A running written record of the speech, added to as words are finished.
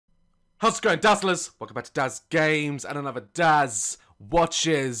How's it going, Dazzlers? Welcome back to Daz Games and another Daz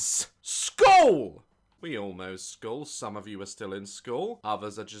Watches. School! We all know school. Some of you are still in school.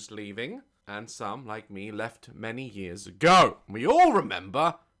 Others are just leaving. And some, like me, left many years ago. We all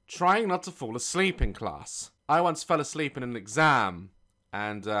remember trying not to fall asleep in class. I once fell asleep in an exam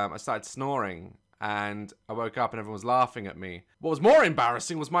and I started snoring. And I woke up and everyone was laughing at me. What was more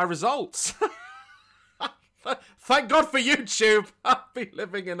embarrassing was my results. Thank God for YouTube. I'll be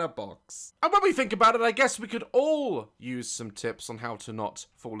living in a box. And when we think about it, I guess we could all use some tips on how to not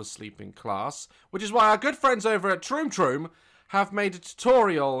fall asleep in class. Which is why our good friends over at Troom have made a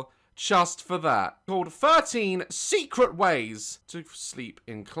tutorial just for that. Called 13 Secret Ways to Sleep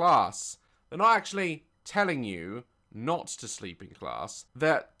in Class. They're not actually telling you not to sleep in class.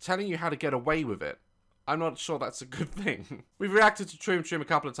 They're telling you how to get away with it. I'm not sure that's a good thing. We've reacted to Troom a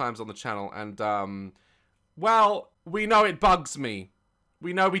couple of times on the channel and, well, we know it bugs me.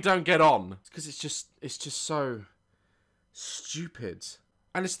 We know we don't get on. Because it's just so stupid.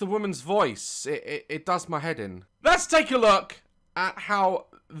 And it's the woman's voice. It does my head in. Let's take a look at how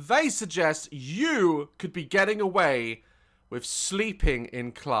they suggest you could be getting away with sleeping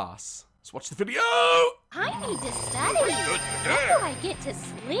in class. Let's watch the video. I need to study. How do I get to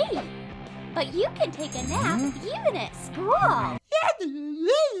sleep? But you can take a nap even at school.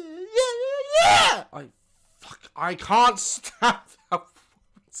 I can't stand that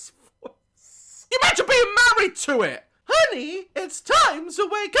woman's voice. You imagine being married to it. Honey, it's time to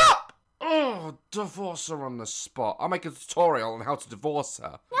wake up. Oh, divorce her on the spot. I'll make a tutorial on how to divorce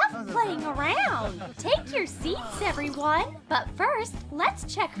her. Enough playing around. Take your seats, everyone. But first,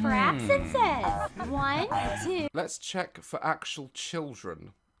 let's check for absences. 1, 2. Let's check for actual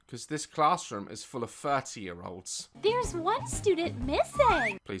children. Because this classroom is full of 30-year-olds. There's one student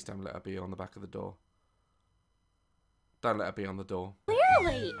missing. Please don't let her be on the back of the door. Don't let her be on the door.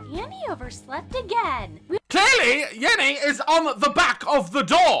 Clearly, Annie overslept again. Clearly, Yenny is on the back of the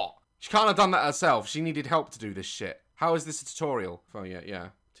door. She can't have done that herself. She needed help to do this shit. How is this a tutorial? Oh, yeah.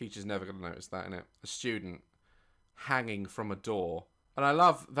 Teacher's never going to notice that, innit? A student hanging from a door. And I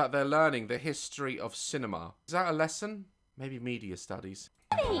love that they're learning the history of cinema. Is that a lesson? Maybe media studies.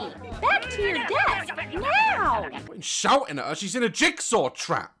 Annie, back to your desk, now! I'm shouting at her. She's in a jigsaw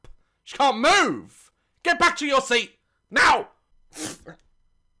trap. She can't move. Get back to your seat. Now!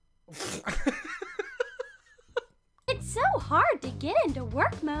 It's so hard to get into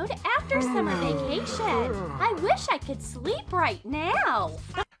work mode after summer vacation. I wish I could sleep right now.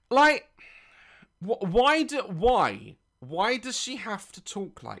 Like, why does she have to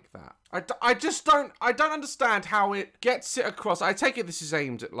talk like that? I just don't understand how it gets it across. I take it this is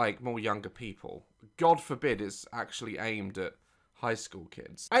aimed at, like, more younger people. God forbid it's actually aimed at high school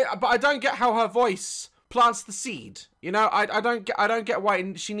kids. But I don't get how her voice plants the seed. You know, I don't get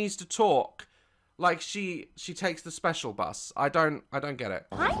why she needs to talk like she takes the special bus. I don't get it.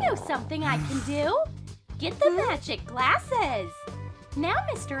 I know something I can do. Get the magic glasses. Now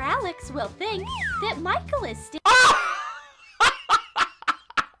Mr. Alex will think that Michael is still...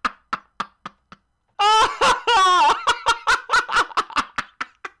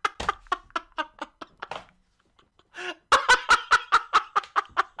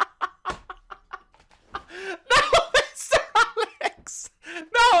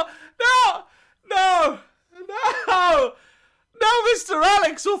 Mr.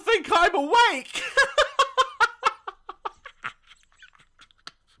 Alex will think I'm awake.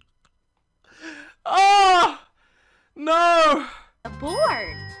 Oh, no.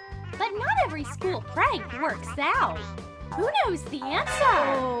 Bored. But not every school prank works out. Who knows the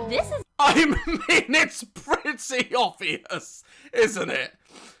answer? This is... I mean, it's pretty obvious, isn't it?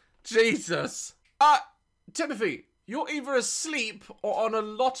 Jesus. Timothy, you're either asleep or on a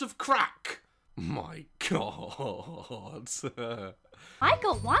lot of crack. My God.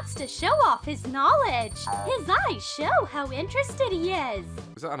 Michael wants to show off his knowledge. His eyes show how interested he is.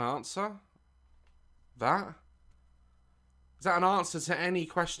 Is that an answer? That? Is that an answer to any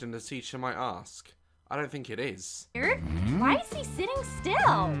question the teacher might ask? I don't think it is. Why is he sitting still?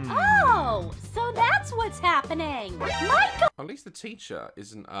 Oh, so that's what's happening. Michael! At least the teacher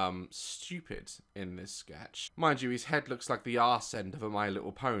isn't, stupid in this sketch. Mind you, his head looks like the arse end of a My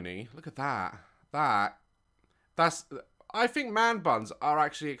Little Pony. Look at that. That's... I think man buns are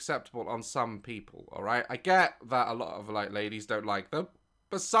actually acceptable on some people, alright? I get that a lot of, like, ladies don't like them,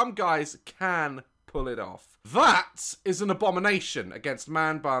 but some guys can pull it off. That is an abomination against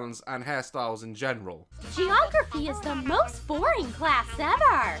man buns and hairstyles in general. Geography is the most boring class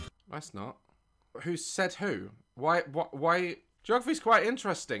ever. That's not. Who said who? Why Geography's quite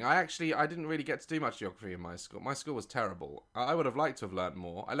interesting. I didn't really get to do much geography in my school. My school was terrible. I would have liked to have learned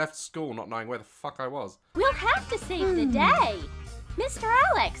more. I left school not knowing where the fuck I was. We'll have to save the day. Mr.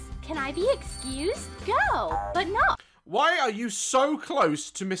 Alex, can I be excused? Go, but no. Why are you so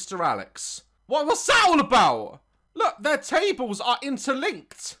close to Mr. Alex? What's that all about? Look, their tables are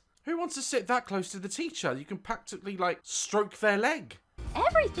interlinked. Who wants to sit that close to the teacher? You can practically, like, stroke their leg.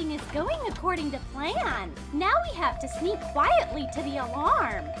 Everything is going according to plan. Now we have to sneak quietly to the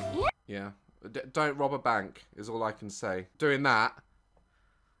alarm. Yeah. Don't rob a bank, is all I can say. Doing that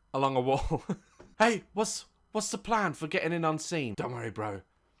along a wall. Hey, what's the plan for getting in unseen? Don't worry, bro.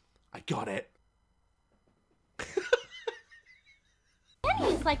 I got it.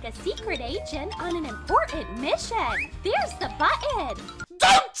 Danny is like a secret agent on an important mission. There's the button.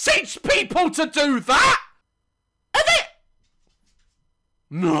 Don't teach people to do that! Is it?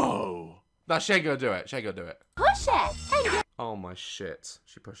 No. No, she ain't gonna do it. She ain't gonna do it. Push it and get Oh my shit.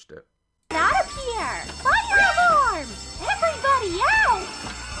 She pushed it. out of here. Fire alarm! Everybody out!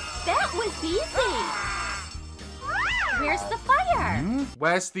 That was easy. Where's the fire?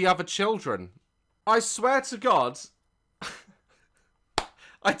 Where's the other children? I swear to God,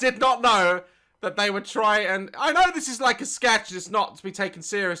 I did not know that they would try and... I know this is like a sketch, it's not to be taken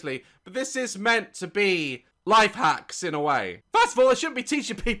seriously, but this is meant to be life hacks in a way. First of all, I shouldn't be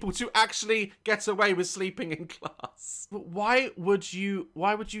teaching people to actually get away with sleeping in class. But why would you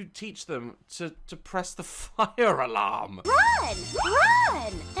teach them to press the fire alarm? Run!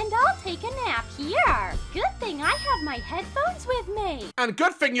 Run! And I'll take a nap here. Good thing I have my headphones with me. And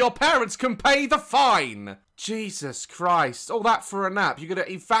good thing your parents can pay the fine. Jesus Christ. All that for a nap. You're going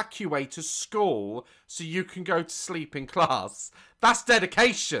to evacuate a school so you can go to sleep in class. That's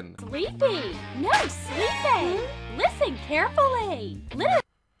dedication. Sleepy. No sleeping. Listen carefully.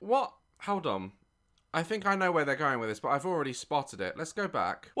 What? Hold on. I think I know where they're going with this, but I've already spotted it. Let's go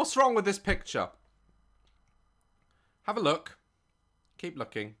back. What's wrong with this picture? Have a look. Keep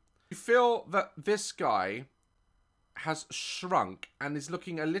looking. You feel that this guy has shrunk and is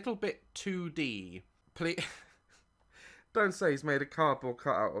looking a little bit 2D. Please. Don't say he's made a cardboard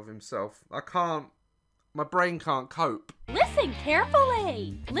cutout of himself. I can't. My brain can't cope. Listen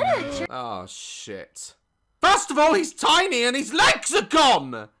carefully. Literature. Oh, shit. First of all, he's tiny and his legs are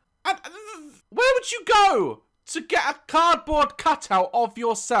gone! And where would you go to get a cardboard cutout of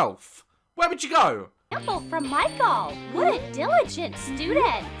yourself? Where would you go? Example from Michael. What a diligent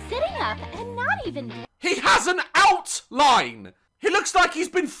student. Sitting up and not even He has an outline! He looks like he's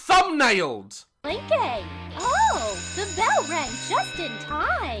been thumbnailed! blinking. Oh, the bell rang just in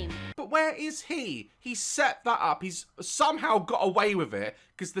time. But where is he? He set that up. He's somehow got away with it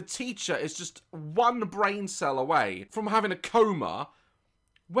because the teacher is just one brain cell away from having a coma.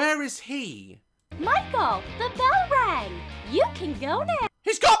 Where is he? Michael, the bell rang. You can go now.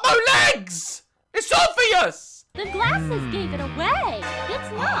 He's got no legs! It's obvious! The glasses gave it away.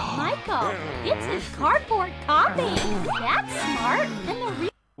 It's not Michael. It's his cardboard copy. That's smart. And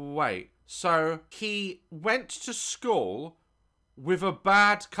the Wait, so he went to school with a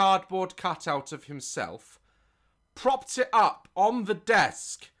bad cardboard cutout of himself, propped it up on the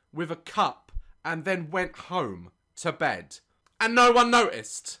desk with a cup, and then went home to bed. And no one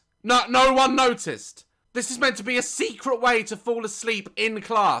noticed. No one noticed. This is meant to be a secret way to fall asleep in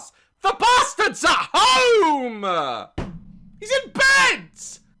class. The bastard's at home! He's in bed!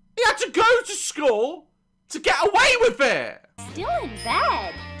 He had to go to school to get away with it! still in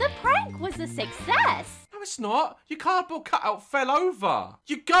bed. The prank was a success. No, it's not. Your cardboard cutout fell over.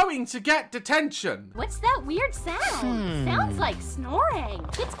 You're going to get detention. What's that weird sound? Sounds like snoring.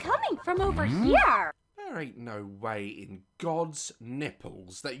 It's coming from over here. There ain't no way in God's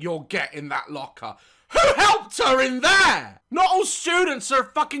nipples that you'll get in that locker. Who helped her in there? Not all students are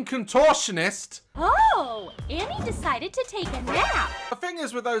fucking contortionists. Oh, Annie decided to take a nap. The thing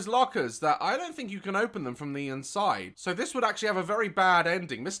is with those lockers that I don't think you can open them from the inside. So this would actually have a very bad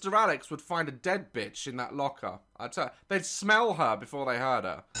ending. Mr. Alex would find a dead bitch in that locker. They'd smell her before they heard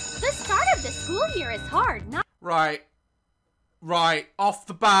her. The start of the school year is hard, not... Right, off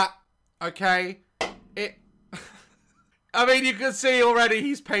the bat, okay? I mean, you can see already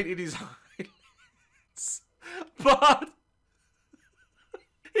he's painted his eyelids. But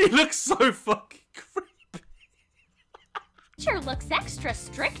he looks so fucking creepy. Teacher looks extra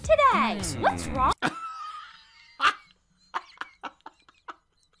strict today. What's wrong?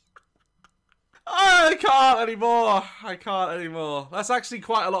 I can't anymore. That's actually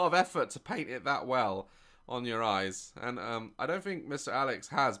quite a lot of effort to paint it that well. on your eyes. And I don't think Mr. Alex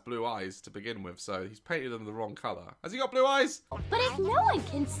has blue eyes to begin with, so he's painted them the wrong colour. Has he got blue eyes? But if no one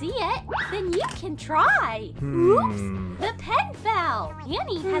can see it, then you can try. Oops, the pen fell.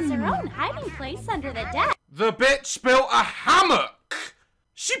 Annie has her own hiding place under the desk. The bitch built a hammock!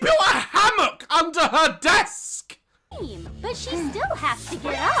 She built a hammock under her desk! But she still has to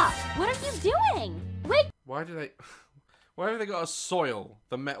get up. What are you doing? Wait. Why have they got a soil,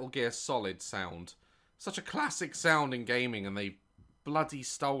 the Metal Gear Solid sound? Such a classic sound in gaming, and they bloody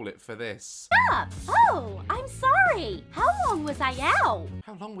stole it for this. Up. Oh, I'm sorry. How long was I out?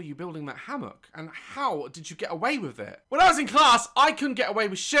 How long were you building that hammock? And how did you get away with it? When I was in class, I couldn't get away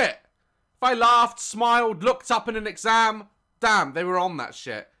with shit. If I laughed, smiled, looked up in an exam, damn, they were on that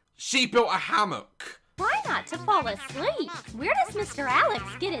shit. She built a hammock. Try not to fall asleep. Where does Mr. Alex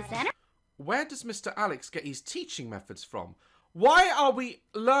get his energy? Where does Mr. Alex get his teaching methods from? Why are we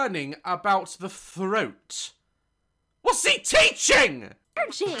learning about the throat? What's he teaching?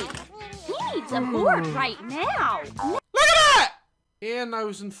 He needs a board right now. Look at that! Ear,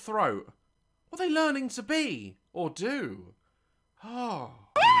 nose, and throat. What are they learning to be? Or do? Oh.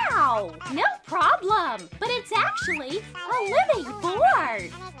 Ow! No problem. But it's actually a living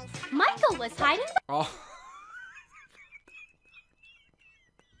board. Michael was hiding. Oh.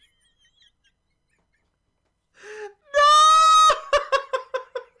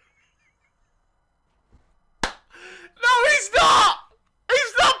 He's not!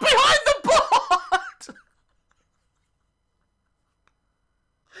 He's not behind the board!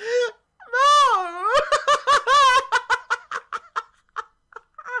 No!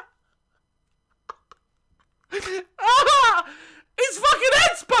 His fucking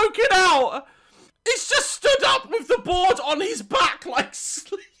head's poking out! He's just stood up with the board on his back like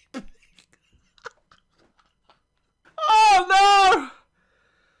sleeping. Oh no!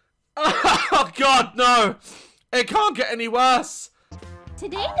 Oh god, no! It can't get any worse.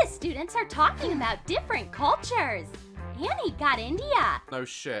 Today the students are talking about different cultures. Annie got India. No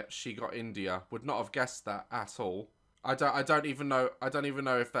shit, she got India. Would not have guessed that at all. I don't even know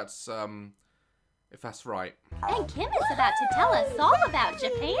if that's right. And Kim is about to tell us all about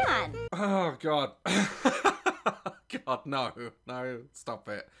Japan. Oh god. God, no, stop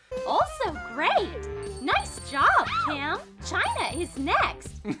it. Also great. Nice job, Kim. China is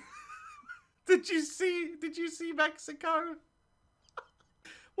next. Did you see Mexico?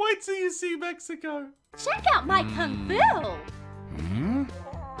 Wait till you see Mexico. Check out my kung fu.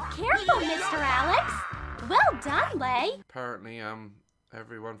 Careful, Mr. Alex. Well done, Lei. Apparently,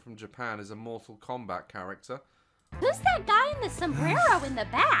 everyone from Japan is a Mortal Kombat character. Who's that guy in the sombrero in the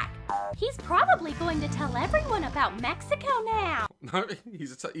back? He's probably going to tell everyone about Mexico now. No,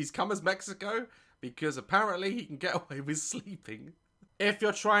 he's come as Mexico because apparently he can get away with sleeping. If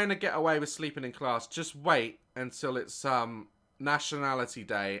you're trying to get away with sleeping in class, just wait until it's Nationality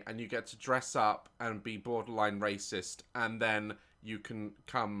Day and you get to dress up and be borderline racist, and then you can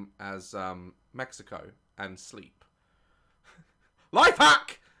come as Mexico and sleep. Life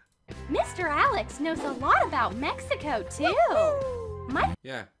hack! Mr. Alex knows a lot about Mexico too.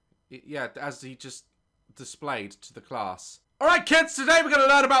 Yeah, as he just displayed to the class. Alright kids, today we're going to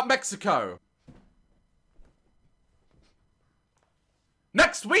learn about Mexico.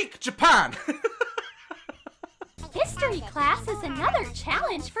 Next week, Japan! History class is another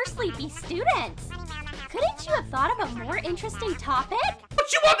challenge for sleepy students. Couldn't you have thought of a more interesting topic?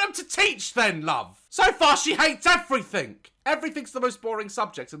 What you want them to teach then, love? So far she hates everything. Everything's the most boring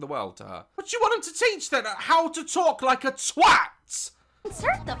subject in the world to her. What you want them to teach then? How to talk like a twat?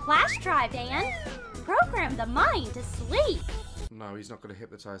 Insert the flash drive, Anne. Program the mind to sleep. No, he's not going to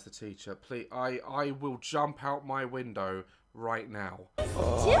hypnotize the teacher. Please, I will jump out my window right now. Too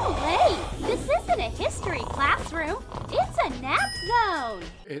late. This isn't a history classroom. It's a nap zone.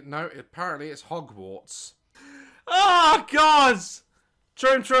 Apparently it's Hogwarts. Oh, God!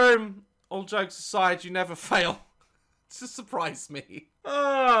 Troom. All jokes aside, you never fail to surprise me.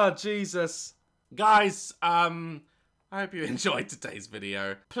 Oh, Jesus. Guys, I hope you enjoyed today's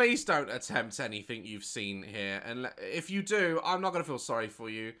video. Please don't attempt anything you've seen here. And if you do, I'm not going to feel sorry for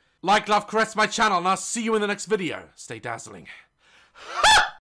you. Like, love, caress my channel, and I'll see you in the next video. Stay dazzling. Ha!